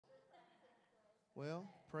Well,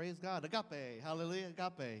 praise God. Agape. Hallelujah.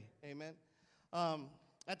 Agape. Amen.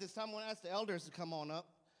 At this time, I want to ask the elders to come on up.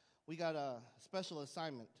 We got a special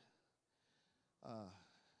assignment.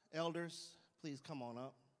 Elders, please come on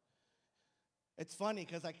up. It's funny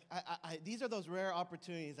because these are those rare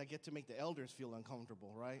opportunities I get to make the elders feel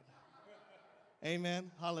uncomfortable, right?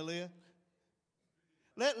 Amen. Hallelujah.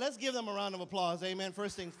 Let's give them a round of applause. Amen.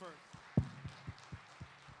 First things first.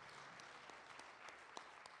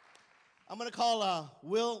 I'm going to call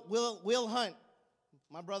Will Hunt.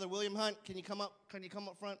 My brother William Hunt. Can you come up? Can you come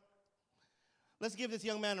up front? Let's give this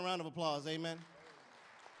young man a round of applause. Amen.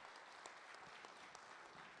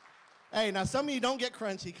 Hey, now some of you don't get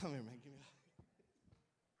crunchy. Come here, man. Give me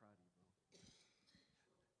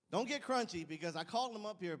that. Don't get crunchy because I called them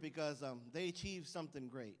up here because they achieved something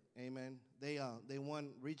great. Amen. They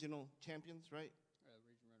won regional champions, right?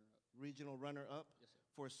 Regional runner-up yes,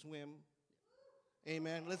 for swim. Yeah.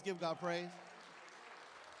 Amen. Let's give God praise.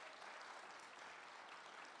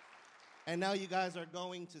 And now you guys are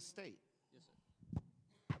going to state. Yes,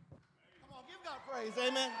 sir. Come on, give God praise.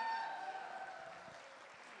 Amen.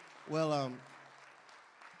 Well,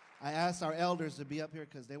 I asked our elders to be up here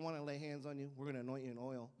because they want to lay hands on you. We're going to anoint you in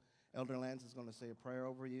oil. Elder Lance is going to say a prayer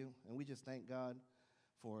over you. And we just thank God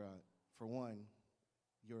for one,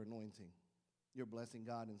 your anointing. You're blessing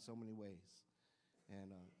God in so many ways.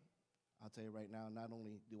 And I'll tell you right now, not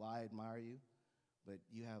only do I admire you, but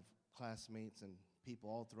you have classmates and people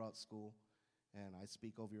all throughout school. And I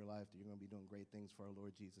speak over your life that you're going to be doing great things for our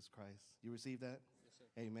Lord Jesus Christ. You receive that? Yes,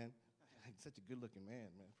 sir. Amen. Such a good-looking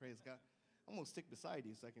man, man. Praise God. I'm going to stick beside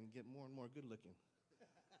you so I can get more and more good-looking.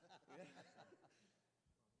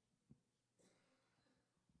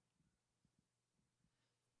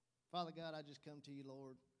 Father God, I just come to you,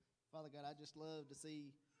 Lord. Father God, I just love to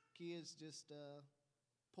see kids just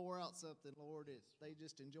pour out something, Lord, that they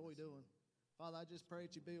just enjoy doing. Father, I just pray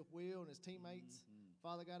that you be with Will and his teammates.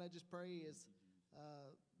 Father God, I just pray as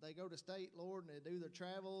they go to state, Lord, and they do their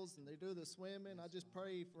travels and they do the swimming. I just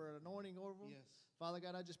pray for an anointing over them. Yes. Father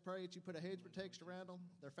God, I just pray that you put a hedge of protection around them,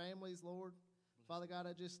 their families, Lord. Father God,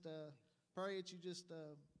 I just pray that you just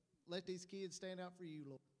let these kids stand out for you,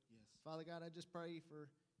 Lord. Yes. Father God, I just pray for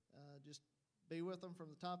just be with them from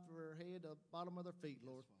the top of their head to the bottom of their feet,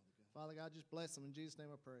 Lord. Yes, Father God, just bless them. In Jesus' name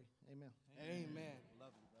I pray. Amen. Amen.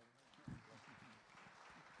 Love you, brother.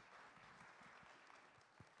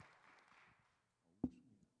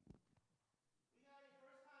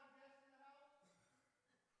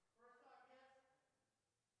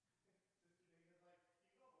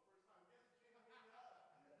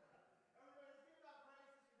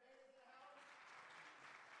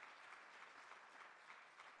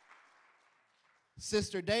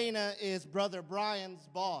 Sister Dana is Brother Brian's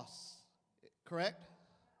boss, correct?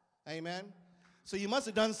 Amen. So you must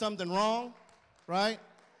have done something wrong, right?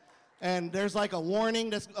 And there's like a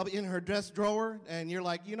warning that's in her dress drawer, and you're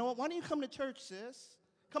like, you know what, why don't you come to church, sis?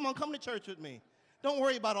 Come on, come to church with me. Don't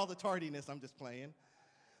worry about all the tardiness, I'm just playing.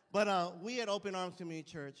 But we at Open Arms Community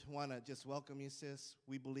Church want to just welcome you, sis.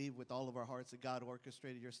 We believe with all of our hearts that God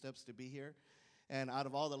orchestrated your steps to be here. And out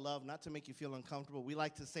of all the love, not to make you feel uncomfortable, we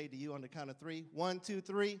like to say to you on the count of three. 1, 2,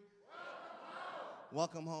 3. Welcome home.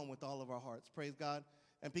 Welcome home with all of our hearts. Praise God.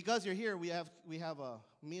 And because you're here, we have a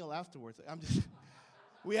meal afterwards.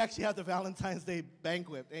 We actually have the Valentine's Day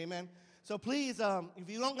banquet. Amen. So please, if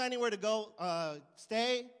you don't got anywhere to go,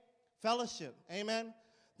 stay, fellowship. Amen.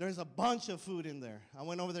 There's a bunch of food in there. I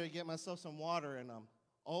went over there to get myself some water, and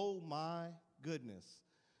oh my goodness.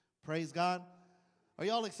 Praise God. Are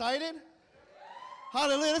y'all excited?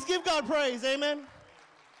 Hallelujah. Let's give God praise. Amen.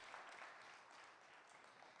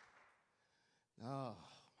 Oh,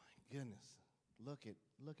 my goodness. Look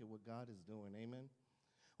at what God is doing. Amen.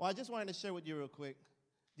 Well, I just wanted to share with you real quick.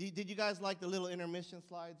 Did you guys like the little intermission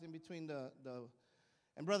slides in between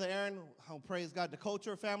and Brother Aaron, praise God, the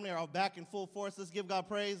Culture family are back in full force. Let's give God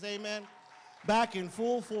praise. Amen. Back in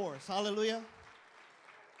full force. Hallelujah.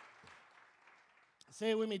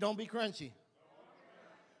 Say it with me. Don't be crunchy.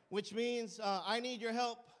 Which means I need your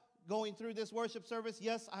help going through this worship service.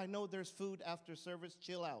 Yes, I know there's food after service.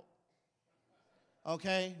 Chill out.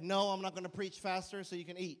 Okay? No, I'm not going to preach faster so you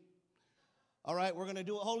can eat. All right? We're going to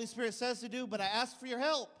do what Holy Spirit says to do, but I ask for your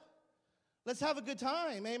help. Let's have a good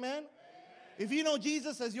time. Amen? Amen. If you know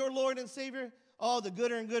Jesus as your Lord and Savior, the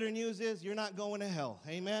gooder and gooder news is you're not going to hell.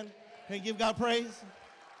 Amen? Can you give God praise?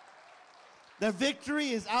 The victory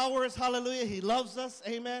is ours. Hallelujah. He loves us.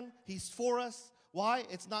 Amen? He's for us. Why?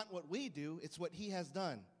 It's not what we do, it's what he has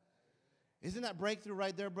done. Isn't that breakthrough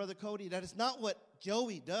right there, Brother Cody? That it's not what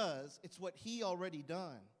Joey does, it's what he already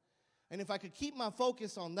done. And if I could keep my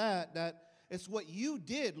focus on that it's what you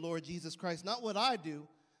did, Lord Jesus Christ, not what I do,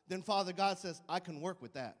 then Father God says, I can work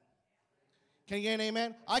with that. Can you get an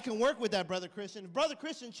amen? I can work with that, Brother Christian. If Brother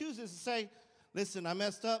Christian chooses to say, listen, I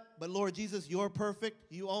messed up, but Lord Jesus, you're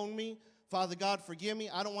perfect. You own me. Father God, forgive me.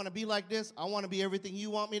 I don't want to be like this. I want to be everything you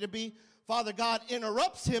want me to be. Father God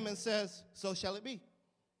interrupts him and says, so shall it be.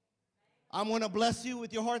 I'm going to bless you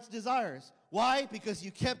with your heart's desires. Why? Because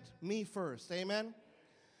you kept me first. Amen?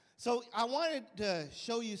 So I wanted to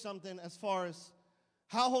show you something as far as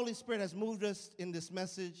how Holy Spirit has moved us in this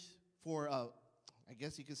message for, I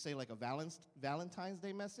guess you could say like a Valentine's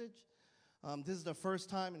Day message. This is the first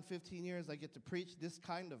time in 15 years I get to preach this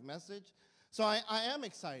kind of message. So I am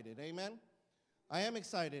excited. Amen? I am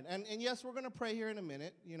excited. And yes, we're going to pray here in a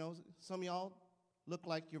minute. You know, some of y'all look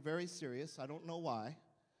like you're very serious. I don't know why.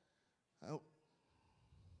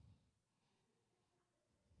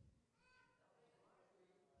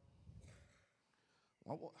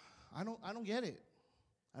 Well, I don't get it.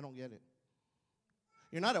 I don't get it.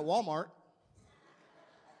 You're not at Walmart.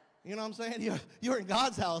 You know what I'm saying? You're in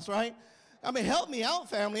God's house, right? I mean, help me out,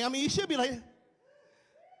 family. I mean, you should be like.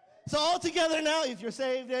 So all together now, if you're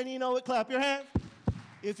saved and you know it, clap your hands.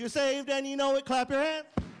 If you're saved and you know it, clap your hands.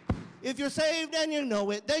 If you're saved and you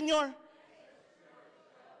know it, then you're.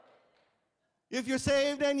 If you're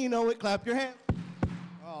saved and you know it, clap your hands.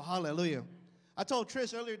 Oh, hallelujah. I told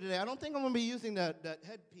Trish earlier today, I don't think I'm going to be using that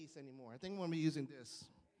headpiece anymore. I think I'm going to be using this.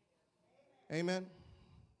 Amen.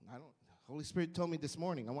 Holy Spirit told me this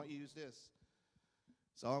morning, I want you to use this.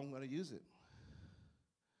 So I'm going to use it.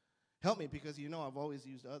 Help me, because you know I've always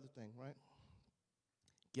used the other thing, right?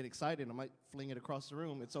 Get excited, I might fling it across the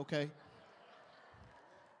room. It's okay.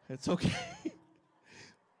 It's okay.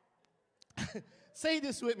 Say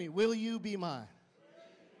this with me. Will you be mine?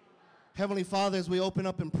 Heavenly Father, as we open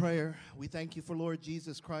up in prayer, we thank you for Lord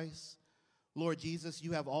Jesus Christ. Lord Jesus,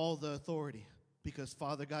 you have all the authority because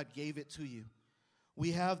Father God gave it to you.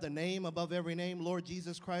 We have the name above every name, Lord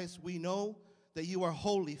Jesus Christ. We know that you are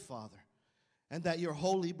holy, Father, and that your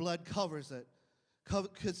holy blood covers it.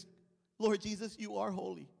 Because, Lord Jesus, you are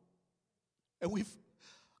holy. And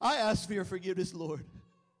I ask for your forgiveness, Lord.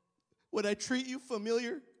 When I treat you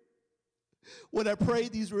familiar, when I pray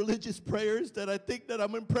these religious prayers that I think that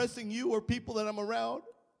I'm impressing you or people that I'm around,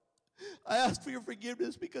 I ask for your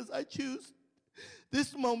forgiveness because I choose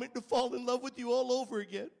this moment to fall in love with you all over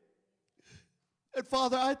again. And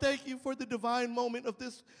Father, I thank you for the divine moment of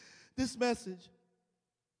this message.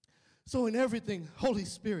 So in everything, Holy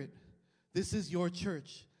Spirit, this is your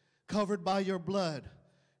church, covered by your blood,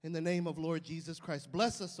 in the name of Lord Jesus Christ.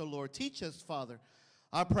 Bless us, O Lord. Teach us, Father.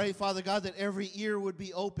 I pray, Father God, that every ear would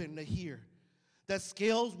be open to hear, that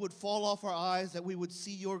scales would fall off our eyes, that we would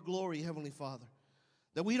see your glory, Heavenly Father,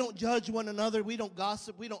 that we don't judge one another, we don't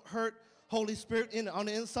gossip, we don't hurt, Holy Spirit, on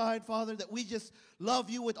the inside, Father, that we just love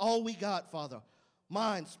you with all we got, Father,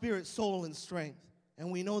 mind, spirit, soul, and strength.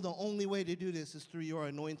 And we know the only way to do this is through your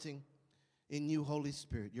anointing in you, Holy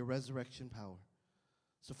Spirit, your resurrection power.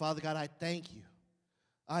 So, Father God, I thank you.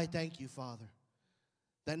 I thank you, Father,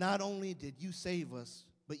 that not only did you save us,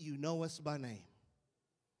 but you know us by name.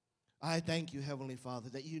 I thank you, Heavenly Father,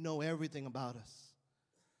 that you know everything about us.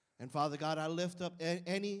 And, Father God, I lift up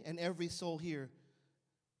any and every soul here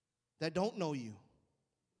that don't know you.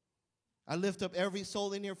 I lift up every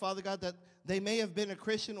soul in here, Father God, that they may have been a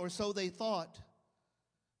Christian or so they thought.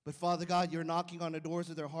 But, Father God, you're knocking on the doors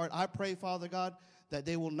of their heart. I pray, Father God, that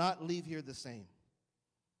they will not leave here the same.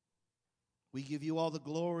 We give you all the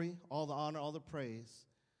glory, all the honor, all the praise.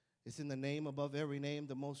 It's in the name above every name,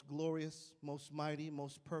 the most glorious, most mighty,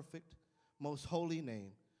 most perfect, most holy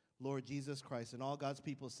name, Lord Jesus Christ. And all God's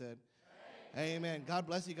people said, amen. Amen. God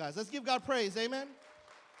bless you guys. Let's give God praise. Amen.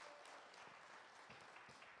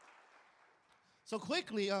 So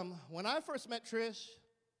quickly, when I first met Trish,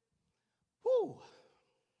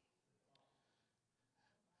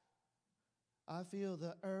 I feel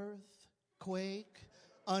the earthquake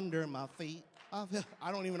under my feet. I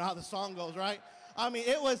don't even know how the song goes, right? I mean,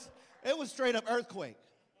 it was straight up earthquake.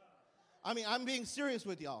 I mean, I'm being serious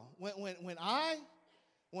with y'all. When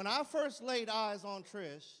I first laid eyes on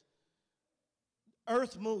Trish,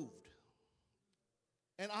 earth moved.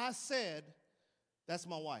 And I said, that's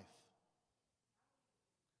my wife.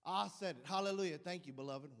 I said it. Hallelujah. Thank you,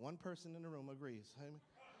 beloved. One person in the room agrees. Amen.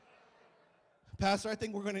 Pastor, I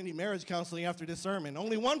think we're going to need marriage counseling after this sermon.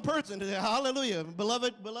 Only one person today. Hallelujah.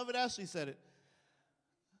 Beloved Ashley said it.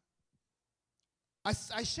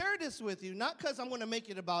 I share this with you, not because I'm going to make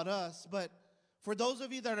it about us, but for those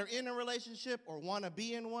of you that are in a relationship or want to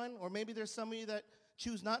be in one, or maybe there's some of you that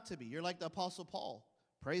choose not to be. You're like the Apostle Paul.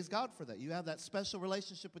 Praise God for that. You have that special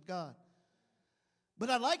relationship with God. But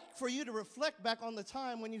I'd like for you to reflect back on the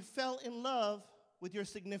time when you fell in love with your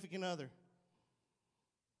significant other.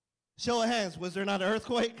 Show of hands, was there not an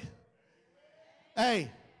earthquake? Hey,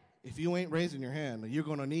 if you ain't raising your hand, you're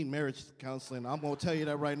going to need marriage counseling. I'm going to tell you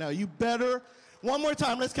that right now. You better. One more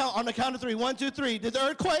time. Let's count on the count of three. 1, 2, 3. Did the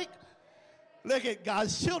earthquake? Look at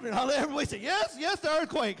God's children. Hallelujah. Everybody say, yes, yes, the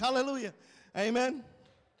earthquake. Hallelujah. Amen.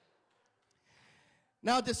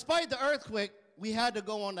 Now, despite the earthquake, we had to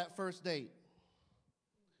go on that first date.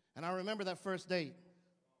 And I remember that first date.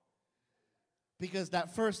 Because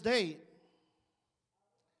that first date,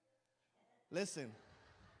 listen,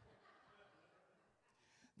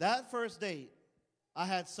 that first date, I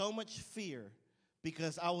had so much fear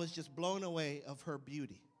because I was just blown away of her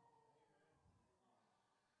beauty.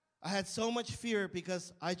 I had so much fear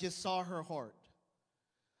because I just saw her heart.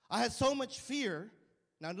 I had so much fear.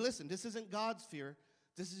 Now listen, this isn't God's fear.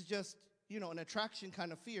 This is just, an attraction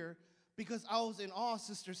kind of fear because I was in awe,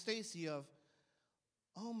 Sister Stacy, of,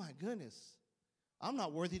 oh my goodness, I'm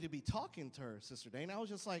not worthy to be talking to her, Sister Dana. I was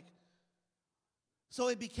just like, so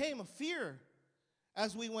it became a fear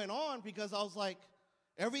as we went on because I was like,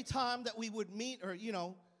 every time that we would meet or,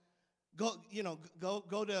 go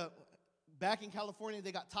to, back in California,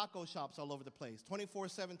 they got taco shops all over the place,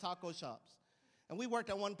 24/7 taco shops. And we worked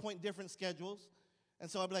at one point different schedules.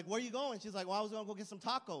 And so I'd be like, where are you going? She's like, well, I was going to go get some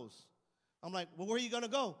tacos. I'm like, well, where are you going to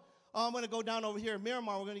go? Oh, I'm going to go down over here in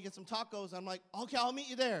Miramar. We're going to get some tacos. I'm like, okay, I'll meet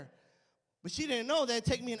you there. But she didn't know that it'd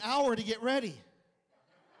take me an hour to get ready.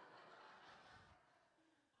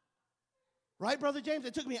 Right, Brother James?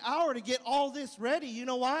 It took me an hour to get all this ready. You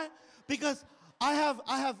know why? Because I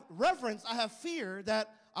have reverence, I have fear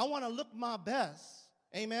that I want to look my best.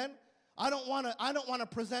 Amen? I don't want to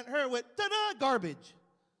present her with ta-da garbage.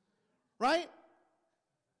 Right?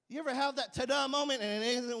 You ever have that ta-da moment and it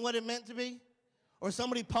isn't what it meant to be? Or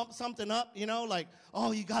somebody pumps something up, like,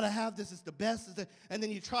 oh, you got to have this, it's the best. And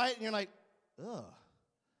then you try it and you're like, ugh.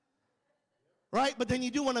 Right? But then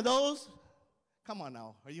you do one of those. Come on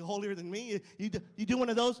now. Are you holier than me? You do one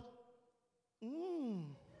of those.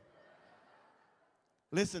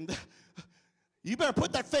 Listen, you better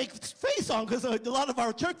put that fake face on because a lot of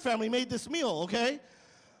our church family made this meal, okay?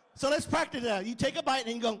 So let's practice that. You take a bite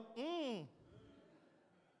and you go,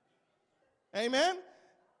 Amen?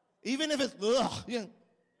 Even if it's, ugh. Yeah.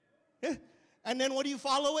 And then what do you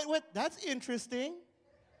follow it with? That's interesting.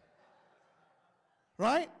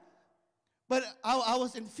 Right? But I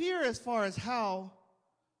was in fear as far as how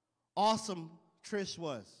awesome Trish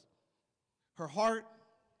was. Her heart,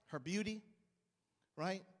 her beauty,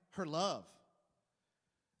 right? Her love.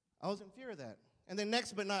 I was in fear of that. And then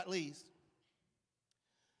next but not least,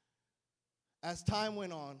 as time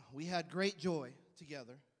went on, we had great joy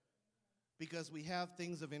together because we have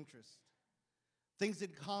things of interest, things in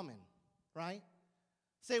common, right?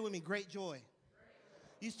 Say it with me, great joy.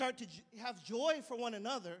 You start to have joy for one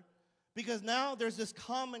another because now there's this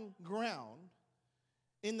common ground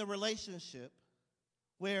in the relationship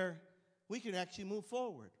where we can actually move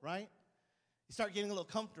forward, right? You start getting a little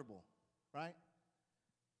comfortable, right?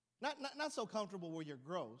 Not so comfortable where you're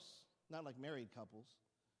gross, not like married couples.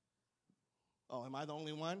 Oh, am I the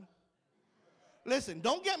only one? Listen,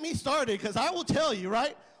 don't get me started because I will tell you,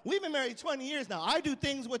 right? We've been married 20 years now. I do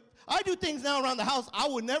things now around the house I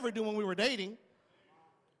would never do when we were dating.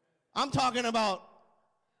 I'm talking about,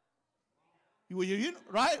 you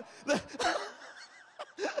right?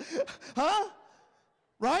 Huh?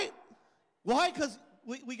 Right? Why? Because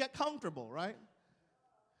we get comfortable, right?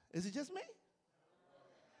 Is it just me?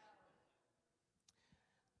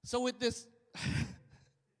 So with this,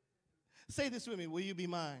 say this with me, will you be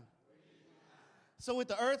mine? So with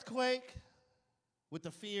the earthquake, with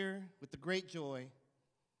the fear, with the great joy,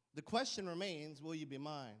 the question remains, will you be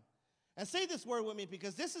mine? And say this word with me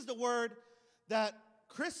because this is the word that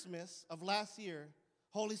Christmas of last year,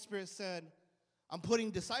 Holy Spirit said, I'm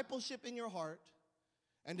putting discipleship in your heart,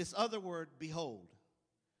 and this other word, behold.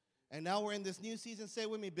 And now we're in this new season, say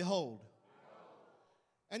with me, behold. Behold.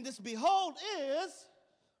 And this behold is,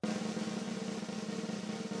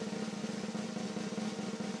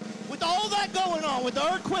 with all that going on, with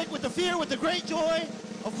the earthquake, with the fear, with the great joy,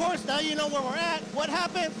 of course, now you know where we're at. What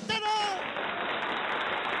happens? Ta-da!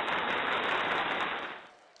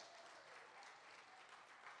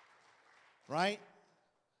 Right?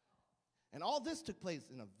 And all this took place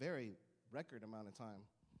in a very record amount of time.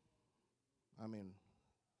 I mean,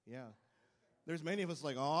 yeah. There's many of us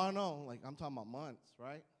like, oh, I know. Like, I'm talking about months,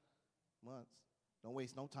 right? Months. Don't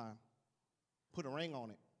waste no time. Put a ring on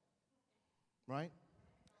it. Right?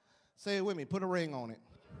 Say it with me. Put a ring on it.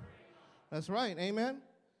 That's right. Amen?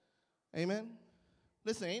 Amen?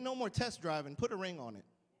 Listen, ain't no more test driving. Put a ring on it.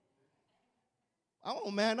 I want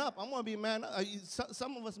to man up. I want to be man up.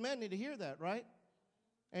 Some of us men need to hear that, right?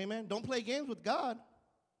 Amen. Don't play games with God.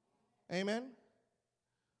 Amen.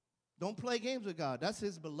 Don't play games with God. That's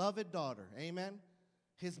his beloved daughter. Amen.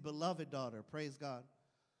 His beloved daughter. Praise God.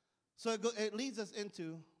 So it leads us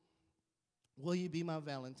into, will you be my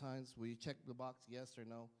Valentine's? Will you check the box, yes or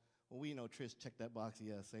no? Well, we know Trish checked that box,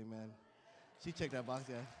 yes. Amen. She checked that box,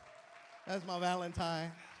 yes. That's my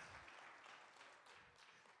Valentine.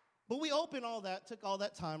 But we opened all that, took all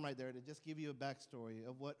that time right there to just give you a backstory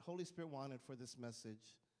of what Holy Spirit wanted for this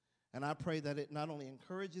message. And I pray that it not only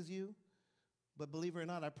encourages you, but believe it or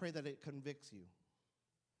not, I pray that it convicts you.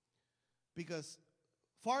 Because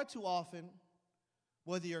far too often,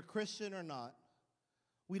 whether you're a Christian or not,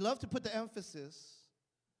 we love to put the emphasis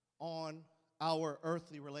on our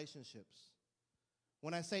earthly relationships.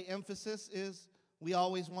 When I say emphasis is, we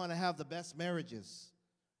always want to have the best marriages.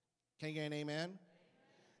 Can you get an amen?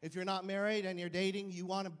 If you're not married and you're dating, you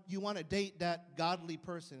want to date that godly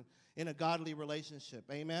person in a godly relationship.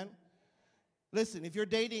 Amen? Listen, if you're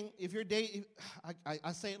dating,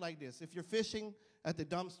 I say it like this. If you're fishing at the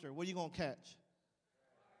dumpster, what are you going to catch?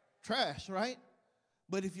 Trash, right?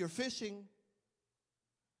 But if you're fishing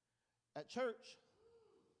at church,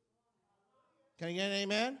 can you get an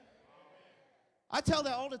amen? I tell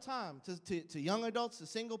that all the time to young adults, to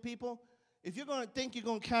single people. If you're going to think you're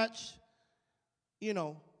going to catch,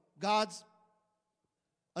 God's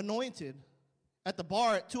anointed at the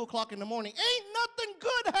bar at 2 o'clock in the morning, ain't nothing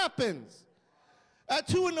good happens at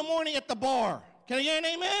 2 in the morning at the bar. Can I get an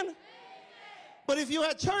amen? Amen? But if you're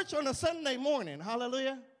at church on a Sunday morning,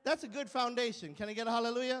 hallelujah, that's a good foundation. Can I get a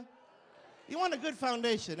hallelujah? You want a good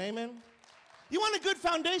foundation, amen? You want a good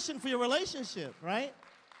foundation for your relationship, right?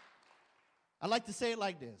 I like to say it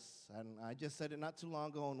like this, and I just said it not too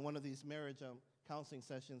long ago in one of these marriage counseling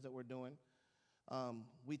sessions that we're doing.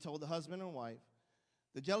 We told the husband and wife,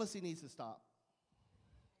 the jealousy needs to stop,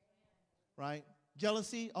 right?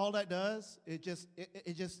 Jealousy, all that does, it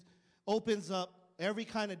just opens up every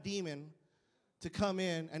kind of demon to come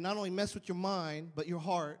in and not only mess with your mind, but your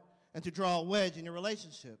heart, and to draw a wedge in your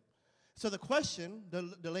relationship. So the question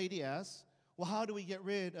the lady asked, well, how do we get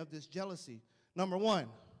rid of this jealousy? Number one,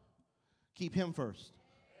 keep him first.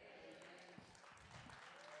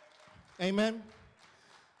 Amen.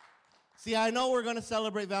 See, I know we're going to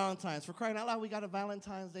celebrate Valentine's. For crying out loud, we got a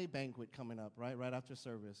Valentine's Day banquet coming up, right after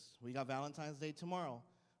service. We got Valentine's Day tomorrow.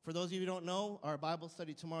 For those of you who don't know, our Bible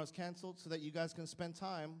study tomorrow is canceled so that you guys can spend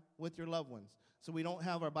time with your loved ones. So we don't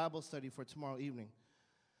have our Bible study for tomorrow evening.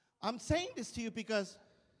 I'm saying this to you because,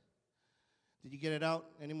 did you get it out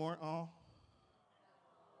anymore? Oh.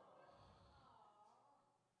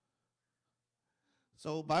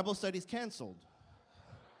 So Bible study's canceled.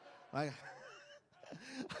 Like,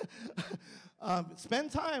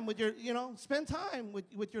 spend time with your, spend time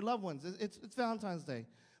with your loved ones. It's Valentine's Day.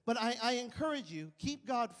 But I encourage you, keep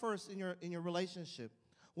God first in your relationship.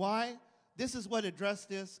 Why? This is what addressed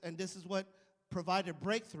this, and this is what provided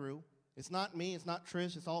breakthrough. It's not me, it's not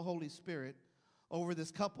Trish, it's all Holy Spirit over this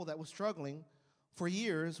couple that was struggling for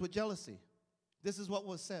years with jealousy. This is what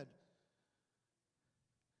was said.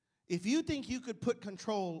 If you think you could put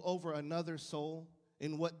control over another soul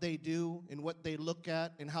in what they do, in what they look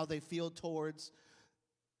at, and how they feel towards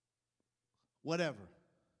whatever,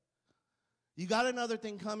 you got another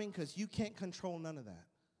thing coming because you can't control none of that.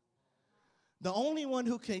 The only one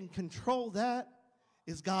who can control that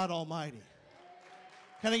is God Almighty.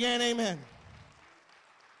 Can I get an amen?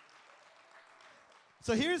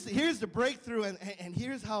 So here's the breakthrough, and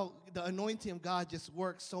here's how the anointing of God just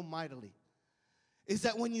works so mightily. Is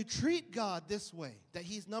that when you treat God this way, that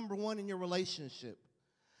he's number one in your relationship,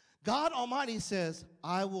 God Almighty says,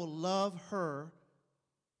 I will love her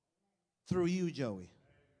through you, Joey.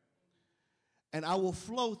 And I will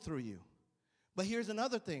flow through you. But here's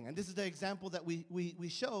another thing, and this is the example that we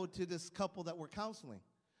showed to this couple that we're counseling.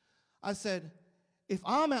 I said, if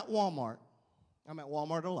I'm at Walmart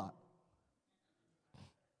a lot,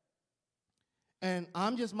 and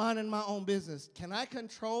I'm just minding my own business, can I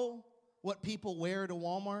control what people wear to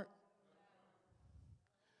Walmart?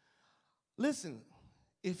 Listen,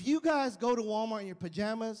 if you guys go to Walmart in your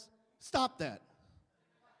pajamas, stop that.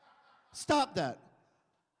 Stop that.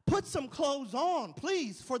 Put some clothes on,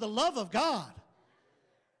 please, for the love of God.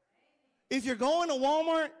 If you're going to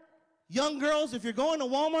Walmart, young girls, if you're going to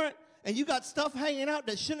Walmart and you got stuff hanging out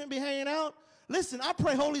that shouldn't be hanging out, listen, I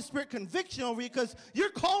pray Holy Spirit conviction over you because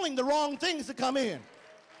you're calling the wrong things to come in.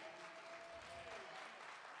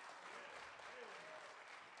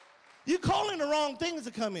 You're calling the wrong things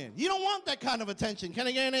to come in. You don't want that kind of attention. Can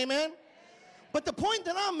I get an amen? But the point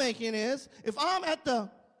that I'm making is, if I'm at the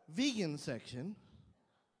vegan section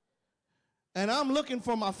and I'm looking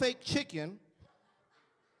for my fake chicken,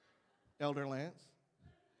 Elder Lance,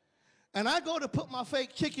 and I go to put my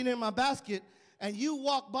fake chicken in my basket, and you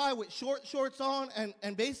walk by with short shorts on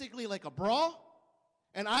and basically like a bra,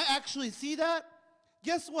 and I actually see that,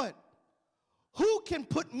 guess what? Who can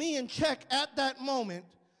put me in check at that moment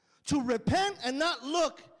to repent and not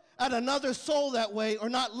look at another soul that way or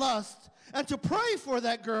not lust, and to pray for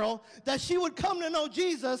that girl that she would come to know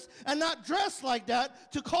Jesus and not dress like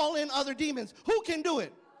that to call in other demons? Who can do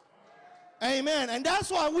it? Amen. And that's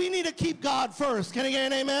why we need to keep God first. Can I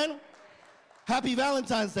get an amen? Happy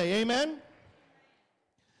Valentine's Day. Amen.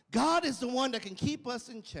 God is the one that can keep us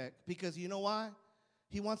in check, because you know why?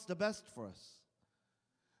 He wants the best for us.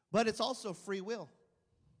 But it's also free will.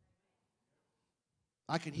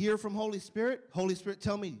 I can hear from Holy Spirit. Holy Spirit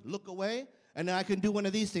tell me, look away, and then I can do one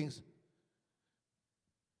of these things.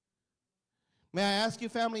 May I ask you,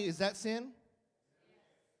 family, is that sin?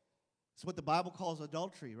 It's what the Bible calls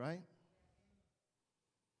adultery, right?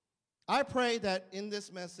 I pray that in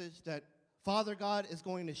this message that Father God is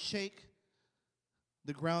going to shake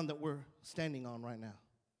the ground that we're standing on right now.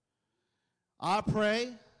 I pray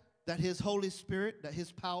that His Holy Spirit, that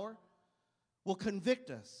His power will convict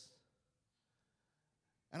us.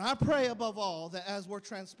 And I pray above all that as we're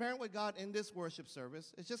transparent with God in this worship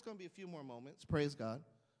service, it's just going to be a few more moments, praise God,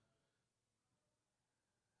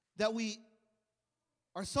 that we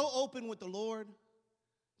are so open with the Lord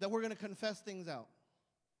that we're going to confess things out.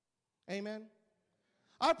 Amen.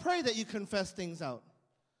 I pray that you confess things out.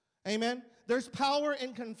 Amen. There's power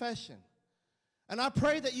in confession. And I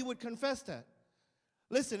pray that you would confess that.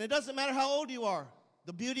 Listen, it doesn't matter how old you are.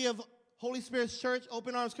 The beauty of Holy Spirit's church,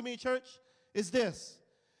 Open Arms Community Church, is this.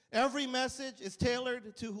 Every message is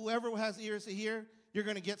tailored to whoever has ears to hear. You're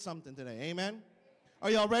going to get something today. Amen.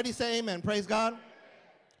 Are y'all ready? Say amen. Praise God.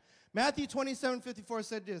 Matthew 27:54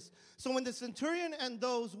 said this. So when the centurion and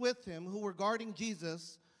those with him who were guarding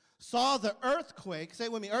Jesus saw the earthquake, say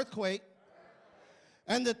it with me, earthquake,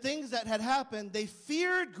 and the things that had happened, they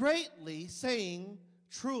feared greatly, saying,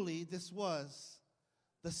 truly, this was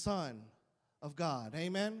the Son of God.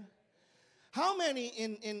 Amen? How many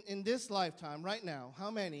in this lifetime, right now,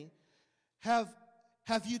 how many have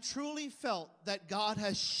you truly felt that God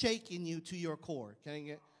has shaken you to your core? Can I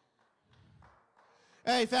get...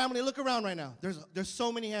 Hey, family, look around right now. There's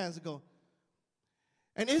so many hands that go.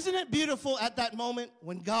 And isn't it beautiful at that moment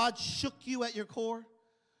when God shook you at your core?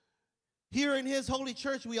 Here in His holy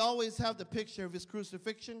church, we always have the picture of His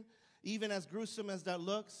crucifixion. Even as gruesome as that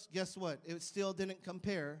looks, guess what? It still didn't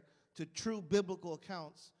compare to true biblical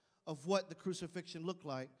accounts of what the crucifixion looked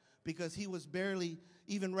like, because He was barely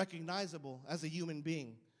even recognizable as a human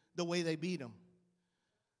being, the way they beat Him,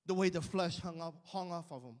 the way the flesh hung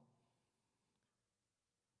off of Him.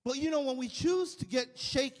 But you know, when we choose to get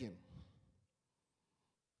shaken,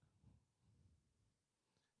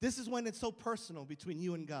 this is when it's so personal between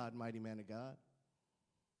you and God, mighty man of God.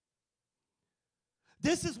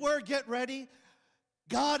 This is where, get ready,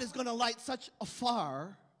 God is going to light such a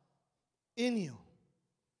fire in you.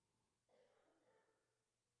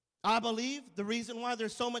 I believe the reason why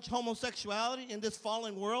there's so much homosexuality in this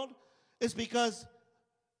fallen world is because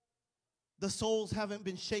the souls haven't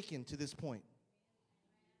been shaken to this point.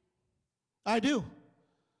 I do.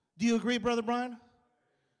 Do you agree, Brother Brian?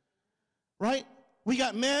 Right? We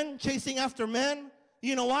got men chasing after men.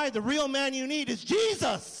 You know why? The real man you need is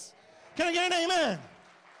Jesus. Can I get an amen?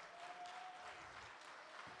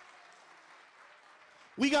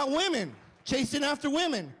 We got women chasing after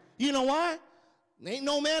women. You know why? Ain't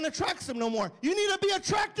no man attracts them no more. You need to be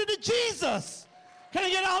attracted to Jesus. Can I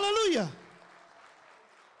get a hallelujah?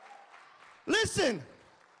 Listen.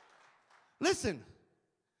 Listen.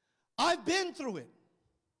 I've been through it.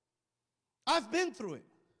 I've been through it.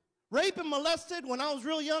 Rape and molested when I was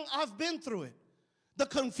real young, I've been through it. The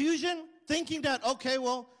confusion, thinking that, okay,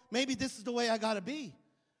 well, maybe this is the way I got to be,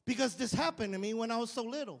 because this happened to me when I was so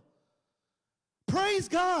little. Praise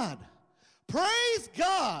God. Praise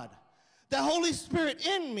God. The Holy Spirit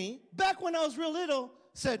in me, back when I was real little,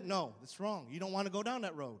 said, no, it's wrong. You don't want to go down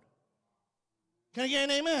that road. Can I get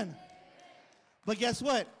an amen? But guess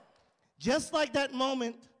what? Just like that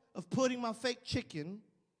moment of putting my fake chicken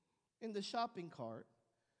in the shopping cart,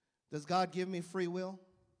 does God give me free will?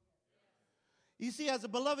 You see, as a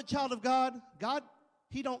beloved child of God, God,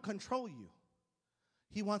 He don't control you.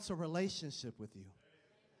 He wants a relationship with you.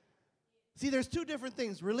 See, there's two different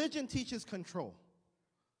things. Religion teaches control.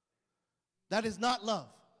 That is not love.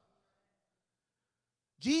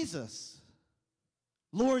 Jesus,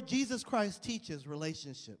 Lord Jesus Christ, teaches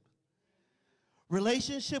relationship.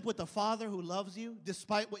 relationship with the Father who loves you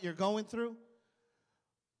despite what you're going through.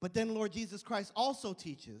 But then Lord Jesus Christ also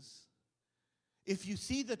teaches, if you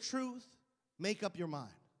see the truth, make up your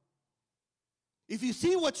mind. If you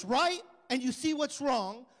see what's right and you see what's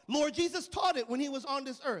wrong, Lord Jesus taught it when he was on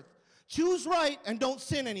this earth. Choose right and don't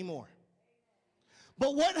sin anymore.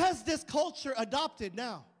 But what has this culture adopted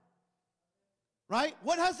now? Right?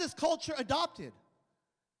 What has this culture adopted?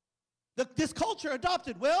 This culture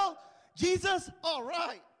adopted, well, Jesus, all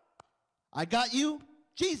right. I got you,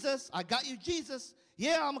 Jesus. I got you, Jesus.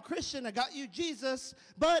 Yeah, I'm a Christian. I got you, Jesus.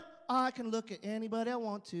 But I can look at anybody I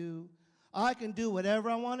want to. I can do whatever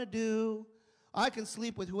I want to do. I can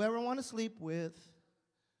sleep with whoever I want to sleep with.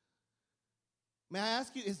 May I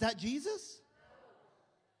ask you, is that Jesus?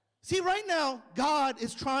 See, right now, God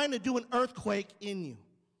is trying to do an earthquake in you.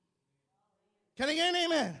 Can I get an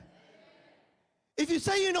amen? If you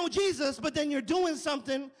say you know Jesus, but then you're doing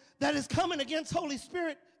something that is coming against Holy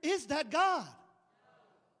Spirit, is that God?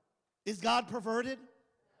 Is God perverted?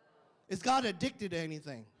 Is God addicted to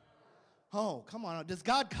anything? Oh, come on. Does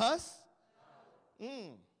God cuss?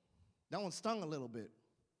 That one stung a little bit.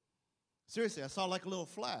 Seriously, I saw like a little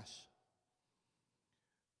flash.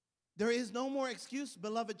 There is no more excuse,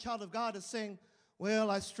 beloved child of God, of saying,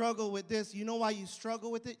 well, I struggle with this. You know why you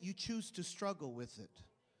struggle with it? You choose to struggle with it.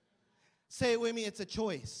 Say it with me, it's a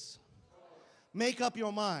choice. Make up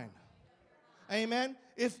your mind. Amen?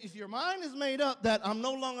 If your mind is made up that I'm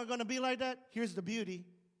no longer going to be like that, here's the beauty.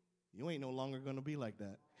 You ain't no longer going to be like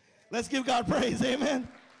that. Let's give God praise. Amen?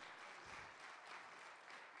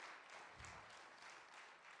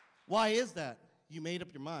 Why is that? You made up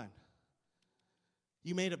your mind.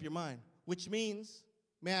 You made up your mind. Which means,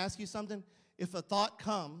 may I ask you something? If a thought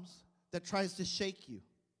comes that tries to shake you,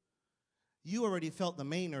 you already felt the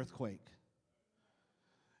main earthquake.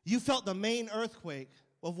 You felt the main earthquake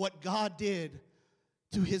of what God did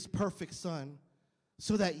to his perfect son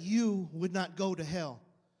so that you would not go to hell.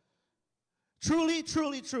 Truly,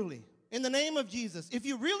 truly, truly, in the name of Jesus, if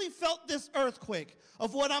you really felt this earthquake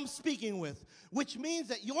of what I'm speaking with, which means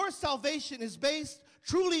that your salvation is based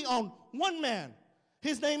truly on one man,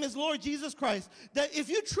 his name is Lord Jesus Christ, that if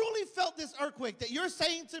you truly felt this earthquake, that you're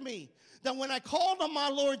saying to me, that when I called on my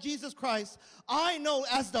Lord Jesus Christ, I know,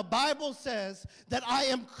 as the Bible says, that I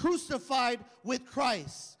am crucified with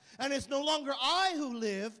Christ. And it's no longer I who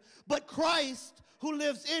live, but Christ who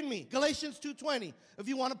lives in me. Galatians 2:20, if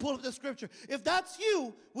you want to pull up the scripture. If that's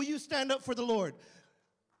you, will you stand up for the Lord?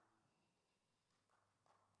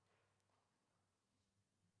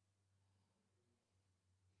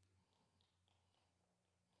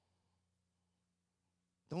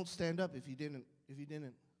 Don't stand up if you didn't.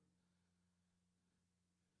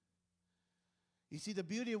 You see the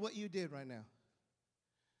beauty of what you did right now.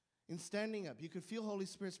 In standing up, you could feel Holy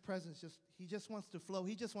Spirit's presence. He just wants to flow.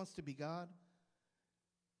 He just wants to be God.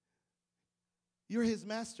 You're his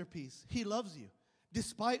masterpiece. He loves you.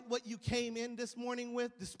 Despite what you came in this morning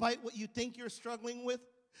with, despite what you think you're struggling with,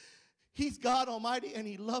 he's God Almighty and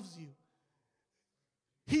he loves you.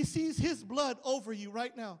 He sees his blood over you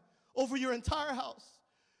right now, over your entire house.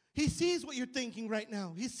 He sees what you're thinking right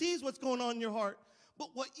now. He sees what's going on in your heart. But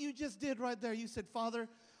what you just did right there, you said, Father,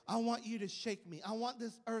 I want you to shake me. I want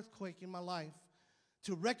this earthquake in my life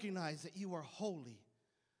to recognize that you are holy,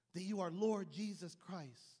 that you are Lord Jesus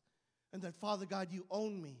Christ, and that, Father God, you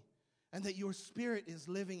own me, and that your spirit is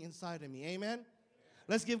living inside of me. Amen?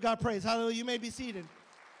 Let's give God praise. Hallelujah. You may be seated.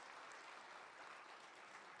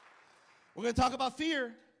 We're going to talk about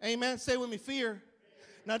fear. Amen. Say with me, fear.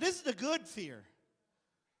 Now, this is the good fear.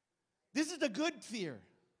 This is the good fear.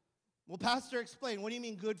 Well, Pastor, explain. What do you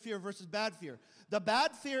mean good fear versus bad fear? The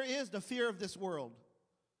bad fear is the fear of this world.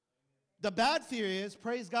 The bad fear is,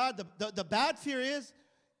 praise God, the bad fear is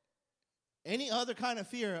any other kind of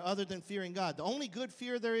fear other than fearing God. The only good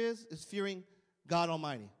fear there is fearing God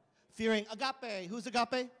Almighty. Fearing agape. Who's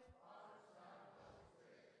agape?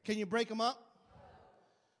 Can you break them up?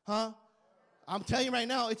 Huh? I'm telling you right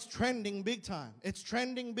now, it's trending big time. It's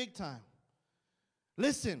trending big time.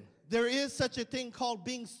 Listen. There is such a thing called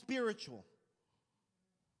being spiritual.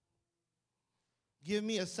 Give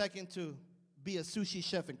me a second to be a sushi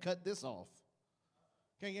chef and cut this off.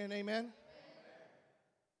 Can you get an amen? Amen?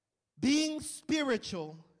 Being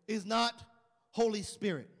spiritual is not Holy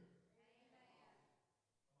Spirit.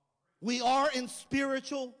 We are in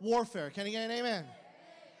spiritual warfare. Can you get an amen?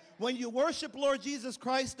 When you worship Lord Jesus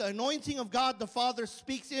Christ, the anointing of God the Father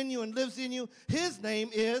speaks in you and lives in you. His name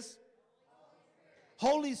is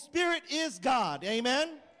Holy Spirit is God, amen?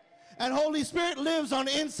 And Holy Spirit lives on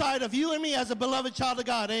the inside of you and me as a beloved child of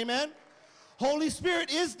God, amen? Holy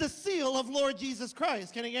Spirit is the seal of Lord Jesus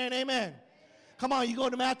Christ. Can you get an amen? Come on, you go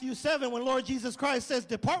to Matthew 7 when Lord Jesus Christ says,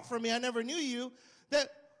 depart from me, I never knew you.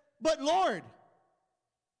 But Lord,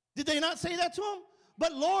 did they not say that to him?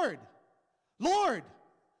 But Lord, Lord,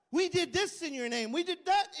 we did this in your name. We did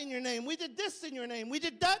that in your name. We did this in your name. We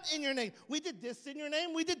did that in your name. We did this in your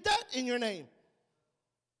name. We did that in your name.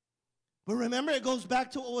 But remember, it goes back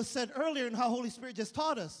to what was said earlier and how Holy Spirit just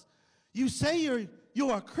taught us. You say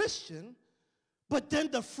you're a Christian, but then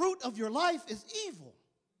the fruit of your life is evil.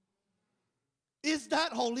 Is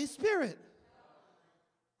that Holy Spirit?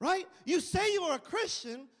 Right? You say you are a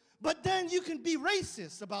Christian, but then you can be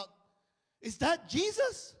racist about, is that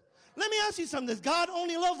Jesus? Let me ask you something. Does God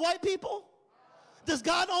only love white people? Does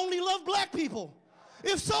God only love black people?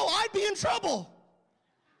 If so, I'd be in trouble.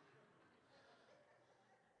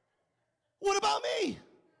 What about me?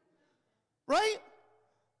 Right?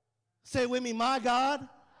 Say with me, my God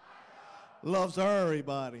loves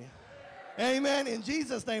everybody. Amen. In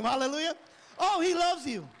Jesus' name. Hallelujah. Oh, he loves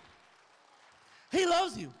you. He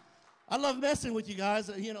loves you. I love messing with you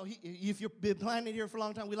guys. You know, if you've been planning here for a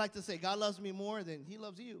long time, we like to say, God loves me more than he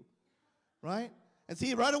loves you. Right? And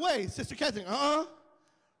see, right away, Sister Catherine,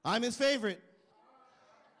 I'm his favorite.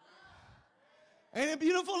 Ain't it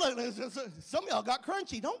beautiful? Look, some of y'all got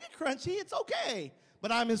crunchy. Don't get crunchy. It's okay.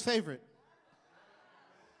 But I'm his favorite.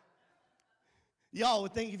 Y'all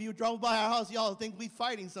would think if you drove by our house, y'all would think we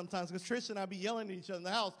fighting sometimes because Trish and I be yelling at each other in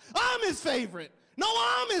the house. I'm his favorite. No,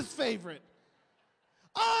 I'm his favorite.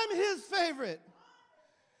 I'm his favorite.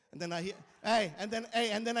 And then I hear, and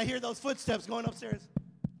then I hear those footsteps going upstairs.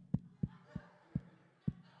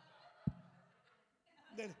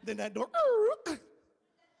 Then that door.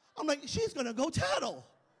 I'm like, she's going to go tattle.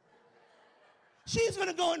 She's going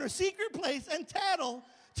to go in her secret place and tattle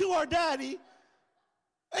to our daddy.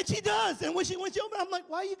 And she does. And when she opens, I'm like,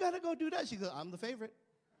 why you got to go do that? She goes, I'm the favorite.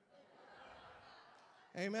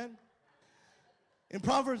 Amen. In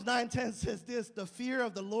Proverbs 9:10 says this, the fear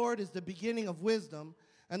of the Lord is the beginning of wisdom,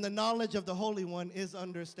 and the knowledge of the Holy One is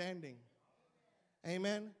understanding.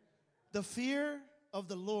 Amen. The fear of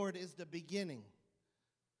the Lord is the beginning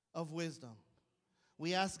of wisdom.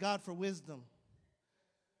 We ask God for wisdom,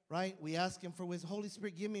 right? We ask him for wisdom. Holy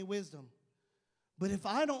Spirit, give me wisdom. But if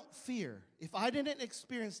I don't fear, if I didn't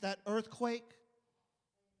experience that earthquake,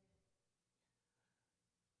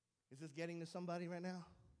 is this getting to somebody right now?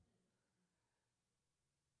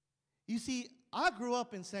 You see, I grew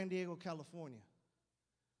up in San Diego, California.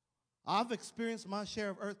 I've experienced my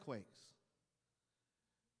share of earthquakes.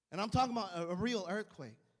 And I'm talking about a real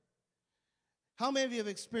earthquake. How many of you have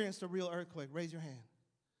experienced a real earthquake? Raise your hand.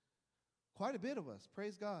 Quite a bit of us.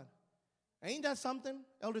 Praise God. Ain't that something,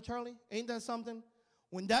 Elder Charlie? Ain't that something?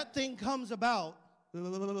 When that thing comes about,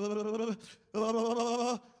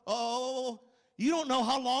 oh, you don't know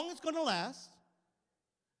how long it's going to last,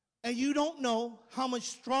 and you don't know how much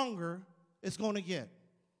stronger it's going to get.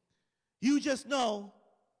 You just know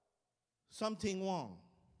something wrong.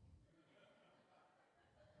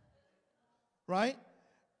 Right?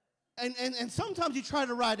 And sometimes you try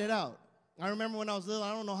to ride it out. I remember when I was little,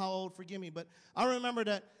 I don't know how old, forgive me, but I remember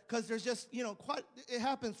that because there's just, it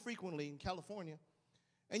happens frequently in California.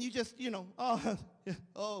 And you just,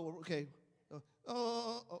 okay.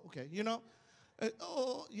 Okay,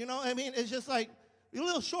 I mean, it's just like a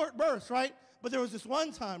little short burst, right? But there was this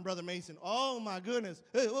one time, Brother Mason, oh my goodness,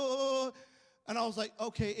 and I was like,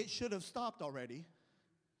 okay, it should have stopped already.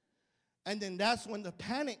 And then that's when the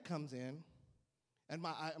panic comes in. And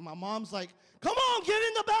my mom's like, come on, get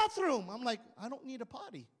in the bathroom. I'm like, I don't need a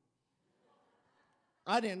potty.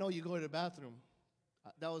 I didn't know you go to the bathroom.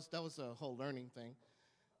 That was a whole learning thing.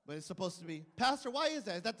 But it's supposed to be. Pastor, why is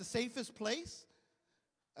that? Is that the safest place?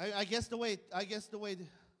 I guess the way,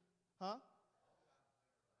 huh?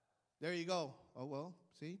 There you go. Oh, well,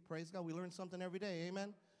 see, praise God. We learn something every day,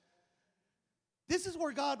 amen? This is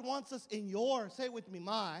where God wants us say it with me,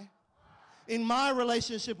 in my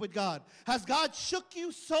relationship with God. Has God shook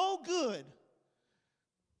you so good?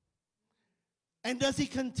 And does he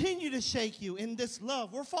continue to shake you in this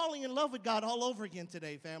love? We're falling in love with God all over again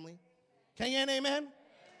today, family. Can you say amen?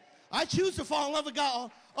 I choose to fall in love with God.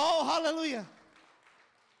 Oh, hallelujah.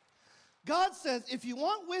 God says, if you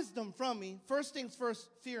want wisdom from me, first things first,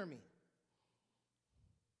 fear me.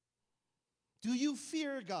 Do you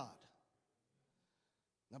fear God?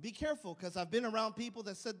 Now be careful, because I've been around people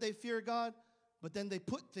that said they fear God, but then they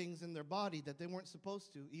put things in their body that they weren't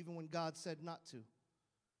supposed to, even when God said not to.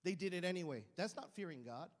 They did it anyway. That's not fearing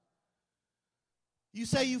God. You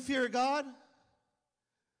say you fear God,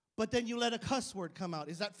 but then you let a cuss word come out.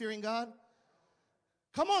 Is that fearing God?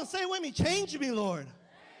 Come on, say it with me. Change me, Lord.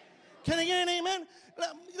 Can I get an amen?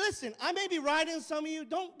 Listen, I may be riding some of you.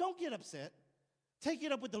 Don't get upset. Take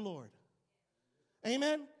it up with the Lord.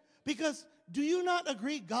 Amen? Because do you not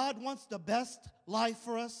agree God wants the best life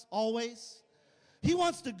for us always? He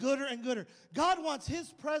wants the gooder and gooder. God wants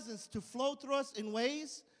his presence to flow through us in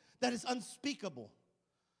ways that is unspeakable.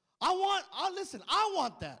 I want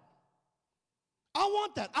that. I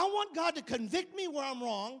want that. I want God to convict me where I'm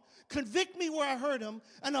wrong, convict me where I hurt him,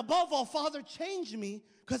 and above all, Father, change me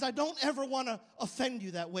because I don't ever want to offend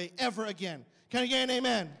you that way ever again. Can I get an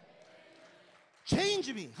amen?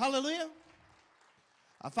 Change me. Hallelujah.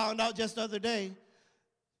 I found out just the other day,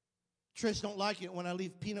 Trish don't like it when I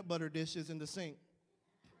leave peanut butter dishes in the sink.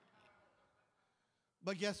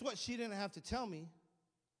 But guess what? She didn't have to tell me.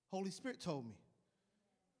 Holy Spirit told me.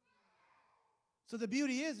 So the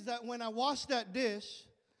beauty is that when I washed that dish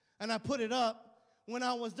and I put it up, when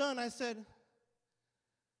I was done, I said,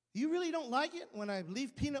 you really don't like it when I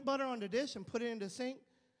leave peanut butter on the dish and put it in the sink?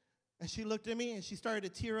 And she looked at me and she started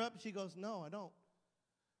to tear up. She goes, no, I don't.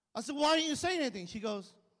 I said, why didn't you say anything? She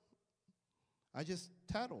goes, I just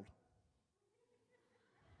tattled.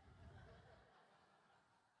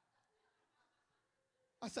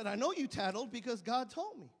 I said, I know you tattled because God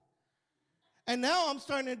told me. And now I'm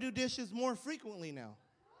starting to do dishes more frequently now.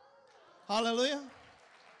 Hallelujah.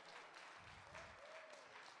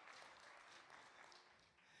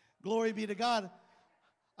 Glory be to God.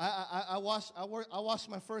 I washed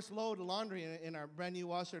my first load of laundry in our brand new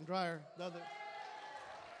washer and dryer.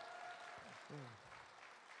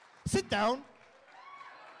 Sit down.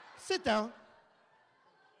 Sit down.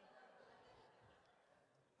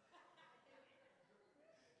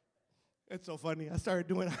 It's so funny. I started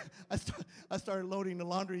loading the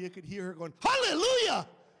laundry. You could hear her going, hallelujah.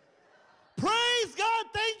 Praise God.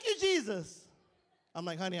 Thank you, Jesus. I'm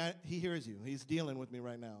like, honey, he hears you. He's dealing with me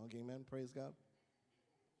right now. Okay, amen. Praise God.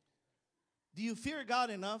 Do you fear God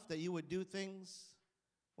enough that you would do things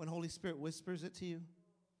when Holy Spirit whispers it to you?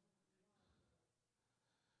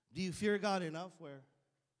 Do you fear God enough where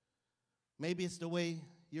maybe it's the way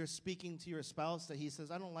you're speaking to your spouse that he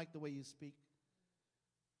says, I don't like the way you speak.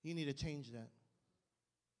 You need to change that.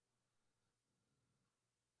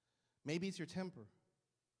 Maybe it's your temper.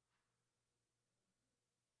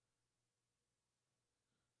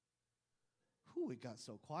 Whew, it got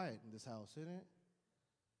so quiet in this house, isn't it?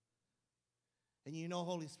 And you know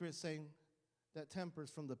Holy Spirit saying, that temper is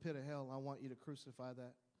from the pit of hell. I want you to crucify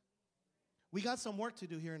that. We got some work to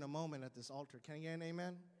do here in a moment at this altar. Can I get an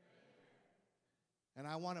amen? And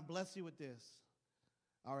I want to bless you with this.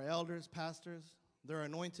 Our elders, pastors, they're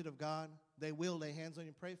anointed of God. They will lay hands on you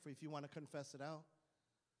and pray for you if you want to confess it out.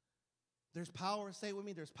 There's power, say it with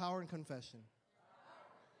me, there's power in confession.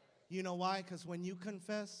 You know why? Because when you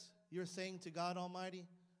confess, you're saying to God Almighty,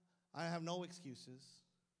 I have no excuses.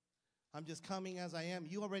 I'm just coming as I am.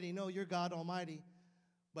 You already know you're God Almighty,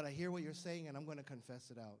 but I hear what you're saying and I'm going to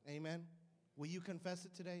confess it out. Amen? Will you confess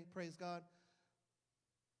it today? Praise God.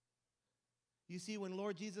 You see, when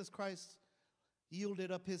Lord Jesus Christ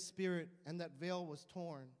yielded up his spirit and that veil was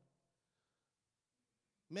torn,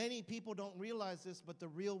 many people don't realize this, but the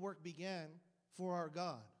real work began for our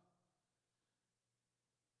God.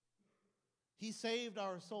 He saved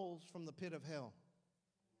our souls from the pit of hell.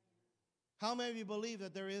 How many of you believe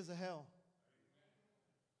that there is a hell?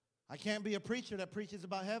 I can't be a preacher that preaches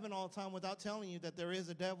about heaven all the time without telling you that there is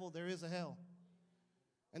a devil, there is a hell.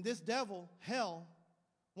 And this devil, hell,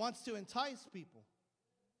 wants to entice people.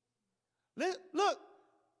 Look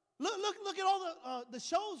at all the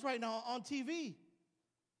shows right now on TV.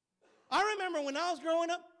 I remember when I was growing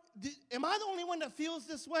up, am I the only one that feels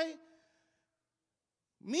this way?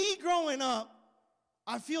 Me growing up,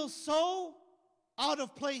 I feel so out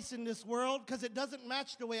of place in this world because it doesn't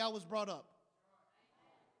match the way I was brought up.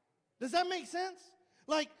 Does that make sense?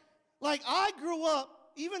 Like I grew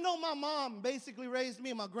up, even though my mom basically raised me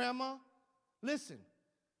and my grandma, listen,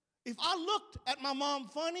 if I looked at my mom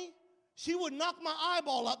funny, she would knock my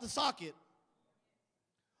eyeball out the socket.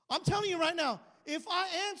 I'm telling you right now, if I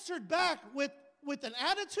answered back with an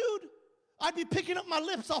attitude, I'd be picking up my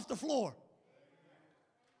lips off the floor.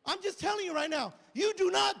 I'm just telling you right now, you do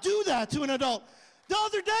not do that to an adult. The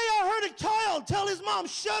other day I heard a child tell his mom,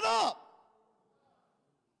 shut up.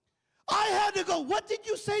 I had to go, what did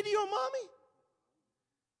you say to your mommy?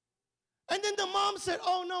 And then the mom said,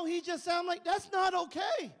 oh no, he just said, I'm like, that's not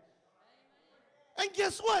okay. And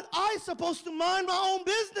guess what? I'm supposed to mind my own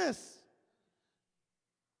business.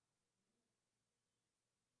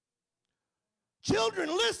 Children,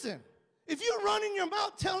 listen. If you're running your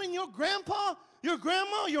mouth telling your grandpa, your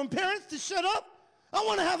grandma, your parents to shut up, I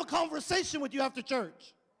want to have a conversation with you after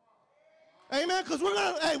church. Amen? Because we're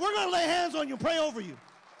gonna lay hands on you, pray over you.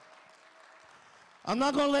 I'm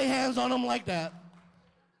not going to lay hands on them like that.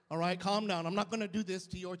 All right, calm down. I'm not going to do this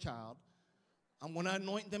to your child. I'm going to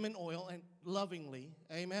anoint them in oil and lovingly.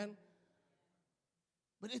 Amen.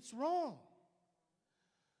 But it's wrong.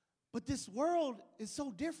 But this world is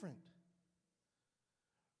so different.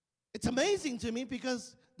 It's amazing to me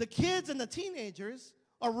because the kids and the teenagers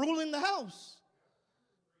are ruling the house.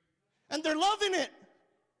 And they're loving it.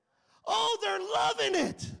 Oh, they're loving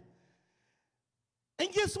it.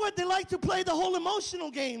 And guess what? They like to play the whole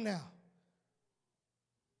emotional game now.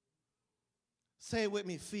 Say it with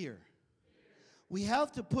me, fear. We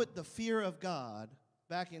have to put the fear of God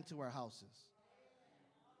back into our houses.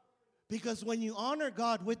 Because when you honor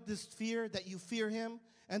God with this fear, that you fear him,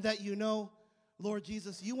 and that you know, Lord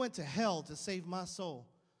Jesus, you went to hell to save my soul.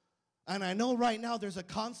 And I know right now there's a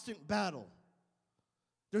constant battle.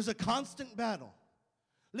 There's a constant battle.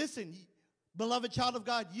 Listen, beloved child of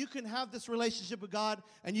God, you can have this relationship with God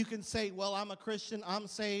and you can say, well, I'm a Christian, I'm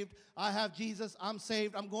saved, I have Jesus, I'm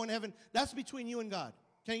saved, I'm going to heaven. That's between you and God.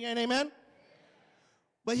 Can you get an amen?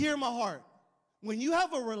 But hear my heart. When you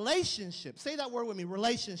have a relationship, say that word with me,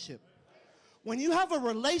 relationship. When you have a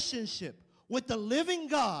relationship with the living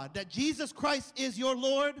God, that Jesus Christ is your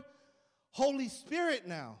Lord, Holy Spirit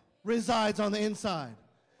now resides on the inside.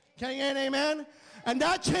 Can you get an amen? And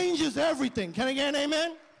that changes everything. Can I get an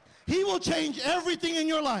amen? He will change everything in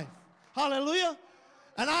your life. Hallelujah.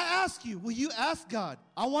 And I ask you, will you ask God,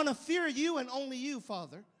 I want to fear you and only you,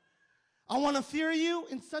 Father. I want to fear you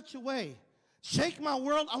in such a way. Shake my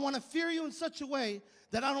world. I want to fear you in such a way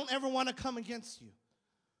that I don't ever want to come against you.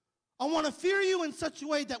 I want to fear you in such a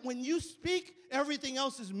way that when you speak, everything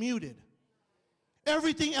else is muted.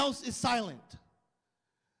 Everything else is silent.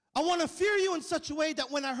 I want to fear you in such a way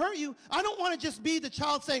that when I hurt you, I don't want to just be the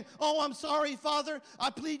child saying, oh, I'm sorry, Father. I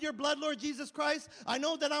plead your blood, Lord Jesus Christ. I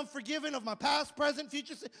know that I'm forgiven of my past, present,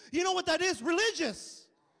 future sin. You know what that is? Religious.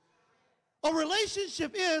 A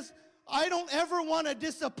relationship is, I don't ever want to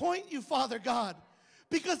disappoint you, Father God,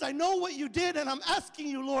 because I know what you did, and I'm asking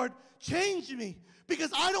you, Lord, change me,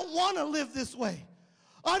 because I don't want to live this way.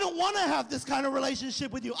 I don't want to have this kind of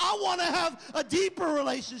relationship with you. I want to have a deeper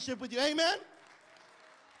relationship with you. Amen?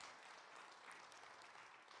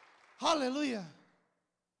 Hallelujah.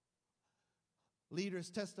 Leaders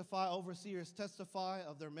testify, overseers testify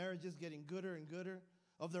of their marriages getting gooder and gooder,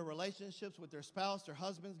 of their relationships with their spouse, their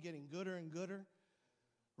husbands getting gooder and gooder,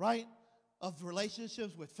 right? Of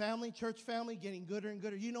relationships with family, church family getting gooder and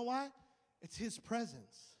gooder. You know why? It's his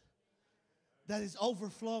presence that is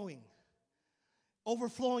overflowing.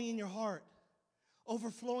 Overflowing in your heart.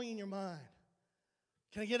 Overflowing in your mind.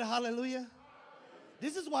 Can I get a hallelujah?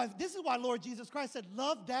 This is why Lord Jesus Christ said,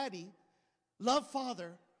 love Daddy, love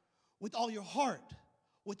Father with all your heart,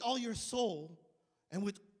 with all your soul, and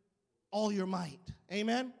with all your might.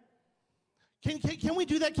 Amen? Can we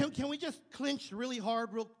do that? Can we just clench really hard,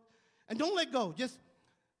 and don't let go. Just,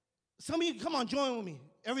 some of you, come on, join with me.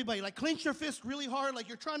 Everybody, like clench your fist really hard, like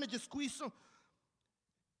you're trying to just squeeze some.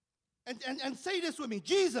 And say this with me,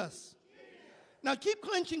 Jesus. Now keep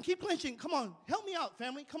clenching, keep clenching. Come on, help me out,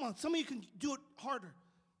 family. Come on, some of you can do it harder.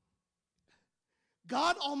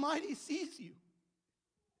 God Almighty sees you.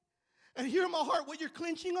 And hear my heart, what you're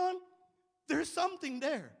clenching on, there's something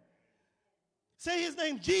there. Say his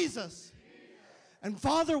name, Jesus. And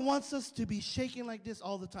Father wants us to be shaking like this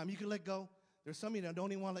all the time. You can let go. There's some of you that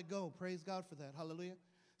don't even want to let go. Praise God for that. Hallelujah.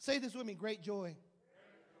 Say this with me, great joy.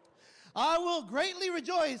 I will greatly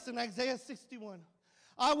rejoice in Isaiah 61.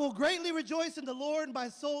 I will greatly rejoice in the Lord, and my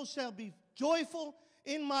soul shall be joyful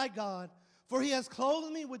in my God. For he has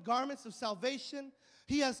clothed me with garments of salvation.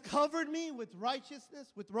 He has covered me with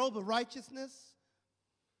righteousness, with robe of righteousness.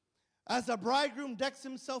 As a bridegroom decks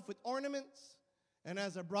himself with ornaments, and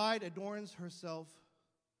as a bride adorns herself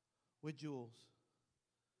with jewels.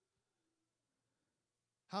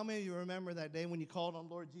 How many of you remember that day when you called on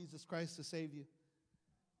Lord Jesus Christ to save you?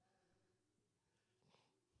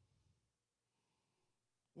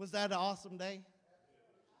 Was that an awesome day?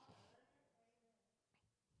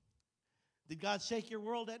 Did God shake your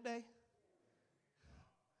world that day?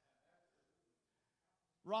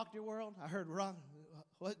 Rocked your world? I heard rock.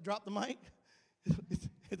 What? Drop the mic?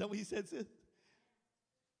 Is that what you said, sis?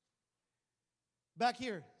 Back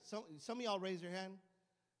here, some of y'all raise your hand.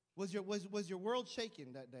 Was your world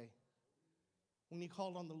shaken that day when you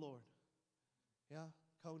called on the Lord? Yeah,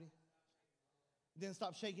 Cody? Didn't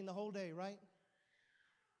stop shaking the whole day, right?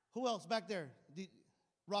 Who else back there?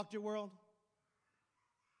 Rocked your world?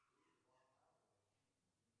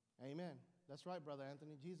 Amen. That's right, Brother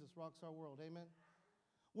Anthony. Jesus rocks our world. Amen.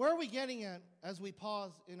 Where are we getting at as we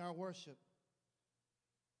pause in our worship?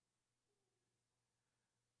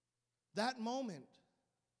 That moment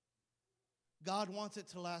God wants it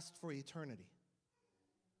to last for eternity.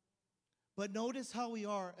 But notice how we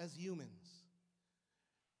are as humans.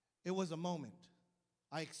 It was a moment.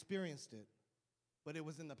 I experienced it, but it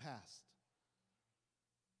was in the past.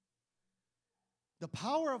 The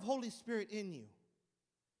power of Holy Spirit in you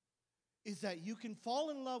is that you can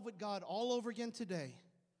fall in love with God all over again today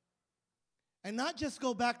and not just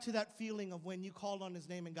go back to that feeling of when you called on His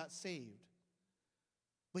name and got saved,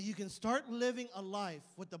 but you can start living a life,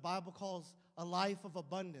 what the Bible calls a life of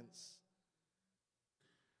abundance.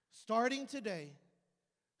 Starting today,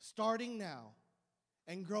 starting now,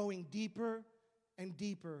 and growing deeper and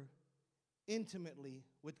deeper intimately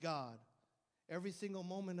with God every single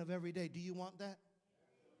moment of every day. Do you want that?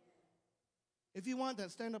 If you want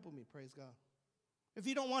that, stand up with me, praise God. If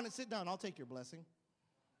you don't want it, sit down. I'll take your blessing.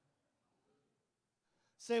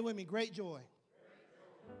 Say with me, great joy.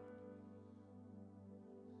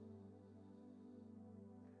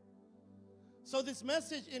 So this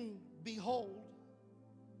message in Behold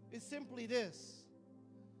is simply this.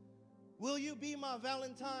 Will you be my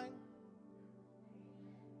Valentine?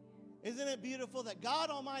 Isn't it beautiful that God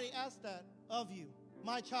Almighty asked that of you?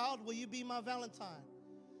 My child, will you be my Valentine?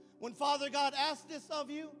 When Father God asked this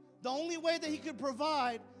of you, the only way that He could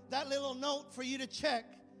provide that little note for you to check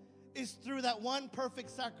is through that one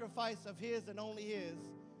perfect sacrifice of His and only His.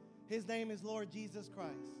 His name is Lord Jesus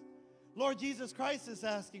Christ. Lord Jesus Christ is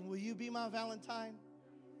asking, will you be my Valentine?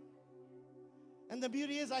 And the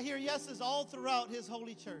beauty is I hear yeses all throughout His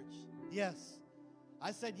holy church. Yes.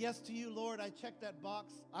 I said yes to you, Lord. I checked that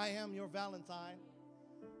box. I am your Valentine.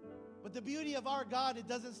 But the beauty of our God, it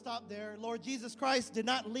doesn't stop there. Lord Jesus Christ did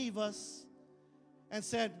not leave us and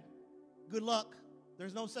said, good luck.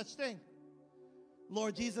 There's no such thing.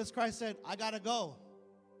 Lord Jesus Christ said, I got to go.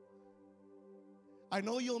 I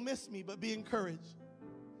know you'll miss me, but be encouraged.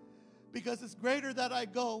 Because it's greater that I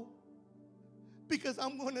go, because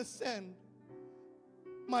I'm going to send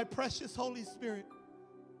my precious Holy Spirit.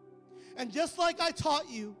 And just like I taught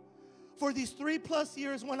you for these 3+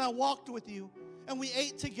 years when I walked with you, and we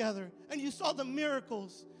ate together, and you saw the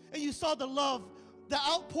miracles, and you saw the love, the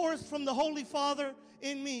outpours from the Holy Father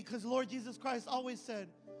in me, because Lord Jesus Christ always said,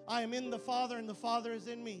 I am in the Father, and the Father is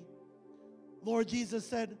in me. Lord Jesus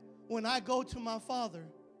said, when I go to my Father,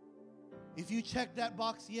 if you check that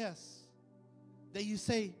box, yes, that you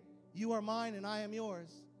say, you are mine and I am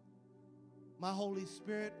yours, my Holy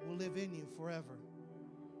Spirit will live in you forever.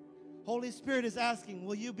 Holy Spirit is asking,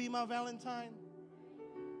 will you be my Valentine?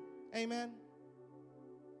 Amen.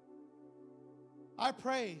 I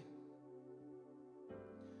pray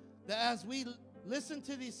that as we listen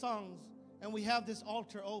to these songs and we have this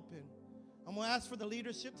altar open, I'm going to ask for the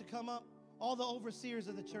leadership to come up. All the overseers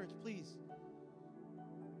of the church, please.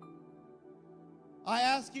 I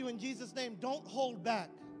ask you in Jesus' name, don't hold back.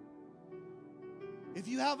 If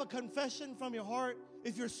you have a confession from your heart,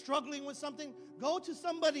 if you're struggling with something, go to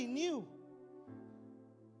somebody new.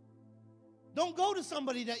 Don't go to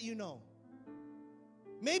somebody that you know.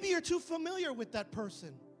 Maybe you're too familiar with that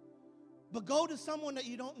person, but go to someone that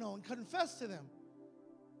you don't know and confess to them.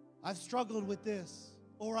 I've struggled with this,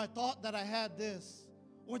 or I thought that I had this,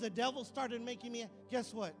 or the devil started making me.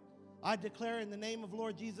 Guess what? I declare in the name of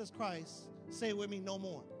Lord Jesus Christ, say it with me, no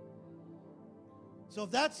more. So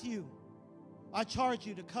if that's you, I charge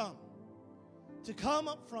you to come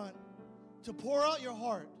up front, to pour out your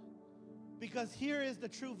heart, because here is the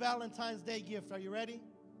true Valentine's Day gift. Are you ready?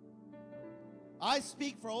 I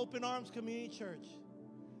speak for Open Arms Community Church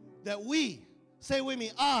that we, say with me,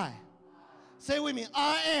 say with me,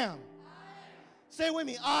 I am. Say with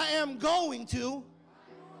me, I am going to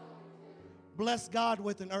bless God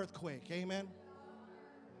with an earthquake. Amen.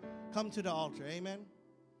 Come to the altar. Amen.